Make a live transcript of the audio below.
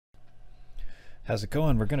How's it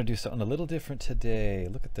going? We're going to do something a little different today.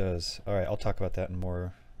 Look at those. All right, I'll talk about that in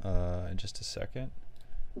more in just a second.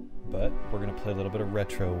 But we're going to play a little bit of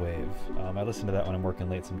retro wave. I listen to that when I'm working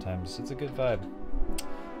late sometimes. It's a good vibe.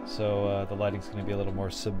 So the lighting's going to be a little more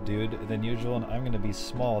subdued than usual, and I'm going to be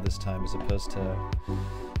small this time as opposed to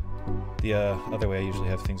the other way I usually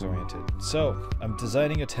have things oriented. So I'm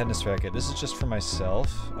designing a tennis racket. This is just for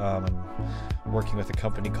myself. I'm working with a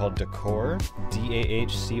company called Dahcor,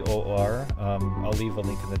 D-A-H-C-O-R. I'll leave a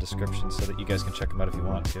link in the description so that you guys can check them out if you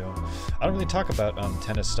want to. I don't really talk about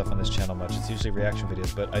tennis stuff on this channel much. It's usually reaction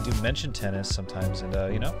videos, but I do mention tennis sometimes,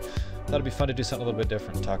 and you know, thought it'd be fun to do something a little bit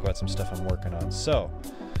different and talk about some stuff I'm working on. So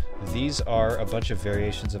these are a bunch of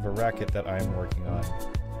variations of a racket that I'm working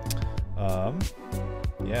on.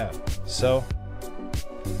 Yeah, so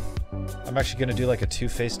I'm actually going to do like a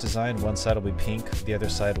two-face design. One side will be pink, the other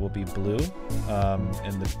side will be blue.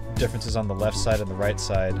 And the differences on the left side and the right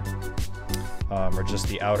side are just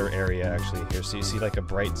the outer area actually here. So you see like a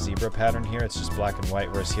bright zebra pattern here, it's just black and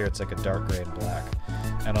white, whereas here it's like a dark gray and black.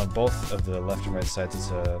 And on both of the left and right sides it's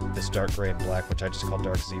this dark gray and black, which I just call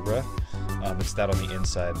dark zebra. It's that on the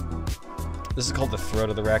inside. This is called the throat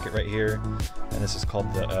of the racket right here, and this is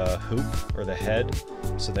called the hoop, or the head,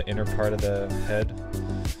 so the inner part of the head.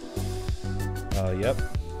 Yep.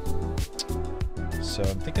 So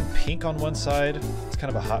I'm thinking pink on one side, it's kind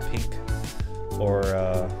of a hot pink, or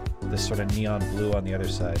this sort of neon blue on the other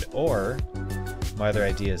side. Or, my other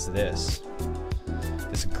idea is this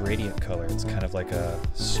gradient color. It's kind of like a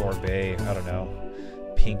sorbet, I don't know,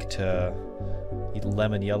 pink to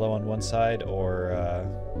lemon yellow on one side, or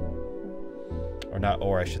not,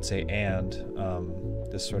 or I should say, and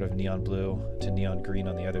this sort of neon blue to neon green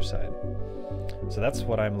on the other side. So that's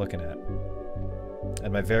what I'm looking at.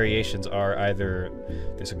 And my variations are either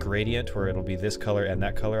there's a gradient where it'll be this color and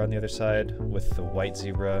that color on the other side with the white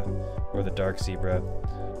zebra or the dark zebra,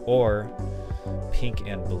 or pink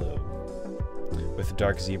and blue with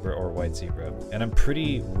dark zebra or white zebra. And I'm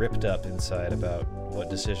pretty ripped up inside about what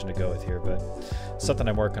decision to go with here, but it's something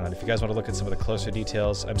I'm working on. If you guys want to look at some of the closer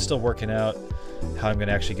details, I'm still working out how I'm going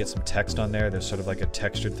to actually get some text on there. There's sort of like a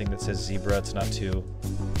textured thing that says zebra. It's not too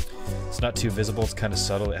visible. It's kind of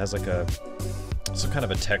subtle. It has like some kind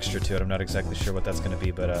of a texture to it. I'm not exactly sure what that's going to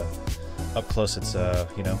be, but up close it's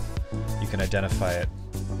you know, you can identify it.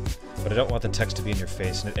 But I don't want the text to be in your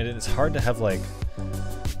face, and it's hard to have like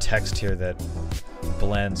text here that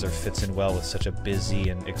blends or fits in well with such a busy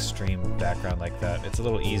and extreme background like that. It's a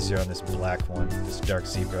little easier on this black one, this dark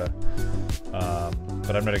zebra,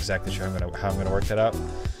 but I'm not exactly sure how I'm gonna work that out.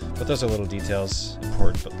 But those are little details,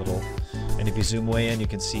 important but little. And if you zoom way in, you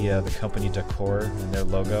can see the company Dahcor and their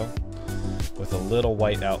logo with a little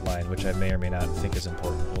white outline, which I may or may not think is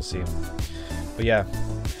important. We'll see. But yeah,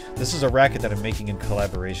 this is a racket that I'm making in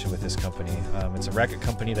collaboration with this company. It's a racket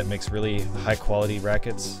company that makes really high quality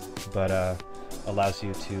rackets, but allows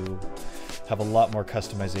you to have a lot more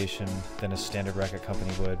customization than a standard racket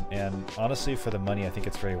company would. And honestly, for the money, I think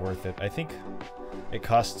it's very worth it. I think it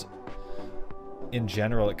costs, in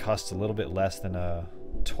general, it costs a little bit less than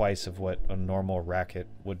twice of what a normal racket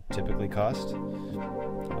would typically cost.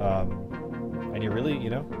 And you're really, you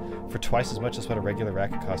know, for twice as much as what a regular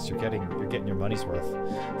racket costs, you're getting your money's worth.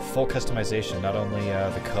 Full customization, not only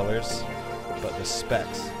the colors, but the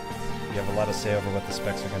specs. You have a lot of say over what the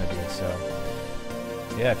specs are going to be. So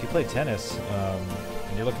yeah, if you play tennis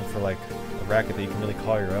and you're looking for like a racket that you can really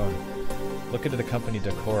call your own, look into the company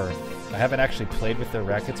Dahcor. I haven't actually played with their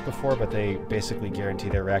rackets before, but they basically guarantee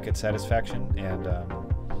their racket satisfaction, and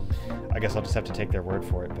I guess I'll just have to take their word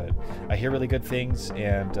for it. But I hear really good things,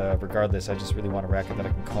 and regardless, I just really want a racket that I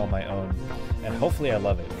can call my own, and hopefully I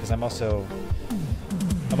love it, because I'm also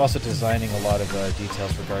designing a lot of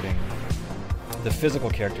details regarding the physical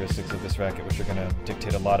characteristics of this racket, which are going to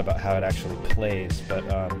dictate a lot about how it actually plays. But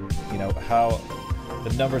you know, how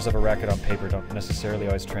the numbers of a racket on paper don't necessarily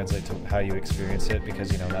always translate to how you experience it,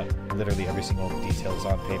 because, you know, not literally every single detail is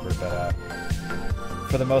on paper. But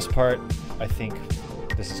for the most part, I think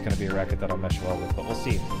this is going to be a racket that I'll mesh well with. But we'll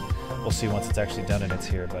see. We'll see once it's actually done and it's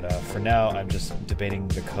here. But for now, I'm just debating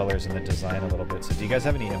the colors and the design a little bit. So do you guys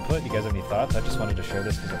have any input? Do you guys have any thoughts? I just wanted to share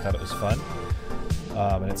this because I thought it was fun.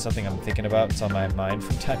 And it's something I'm thinking about. It's on my mind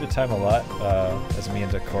from time to time a lot, as me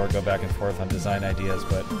and Dahcor go back and forth on design ideas.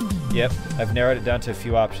 But yep, I've narrowed it down to a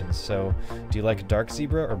few options. So do you like dark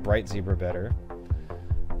zebra or bright zebra better?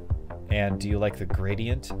 And do you like the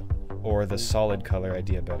gradient or the solid color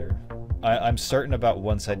idea better? I'm certain about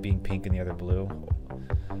one side being pink and the other blue,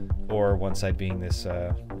 or one side being this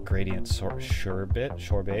gradient sorbet,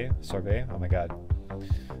 oh my god,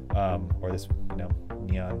 or this, you know,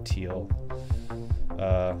 neon teal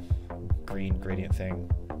green gradient thing.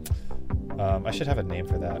 I should have a name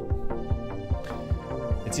for that.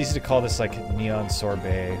 It's easy to call this like neon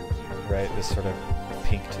sorbet, right? This sort of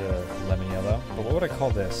pink to lemon yellow. But what would I call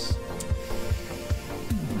this?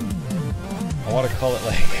 I want to call it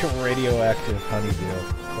like radioactive honeydew.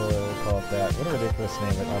 We'll call it that. What a ridiculous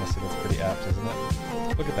name, but honestly that's pretty apt, isn't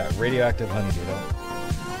it? Look at that, radioactive honeydew.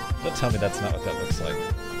 Don't tell me that's not what that looks like.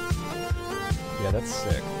 Yeah, that's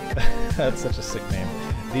sick. That's such a sick name.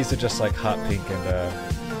 These are just like hot pink and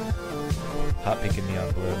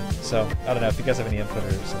neon blue. So, I don't know, if you guys have any input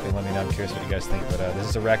or something, let me know. I'm curious what you guys think. But this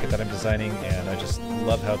is a racket that I'm designing, and I just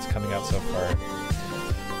love how it's coming out so far.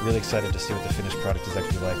 Really excited to see what the finished product is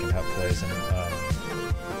actually like and how it plays. And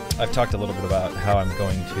I've talked a little bit about how I'm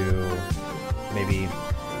going to maybe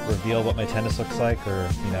reveal what my tennis looks like, or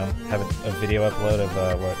have a video upload of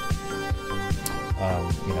what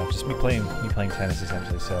just me playing tennis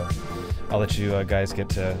essentially. So I'll let you guys get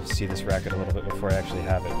to see this racket a little bit before I actually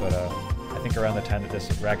have it. But I think around the time that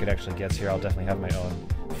this racket actually gets here, I'll definitely have my own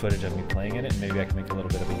footage of me playing in it, and maybe I can make a little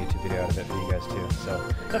bit of a YouTube video out of it for you guys too. So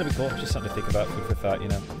that'll be cool. Just something to think about, food for thought,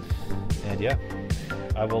 And yeah,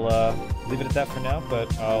 I will leave it at that for now,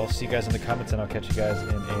 but I'll see you guys in the comments, and I'll catch you guys in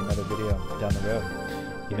another video down the road.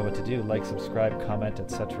 You know what to do. Like, subscribe, comment,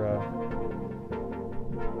 etc.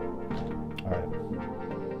 Alright.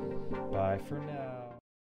 Bye for now.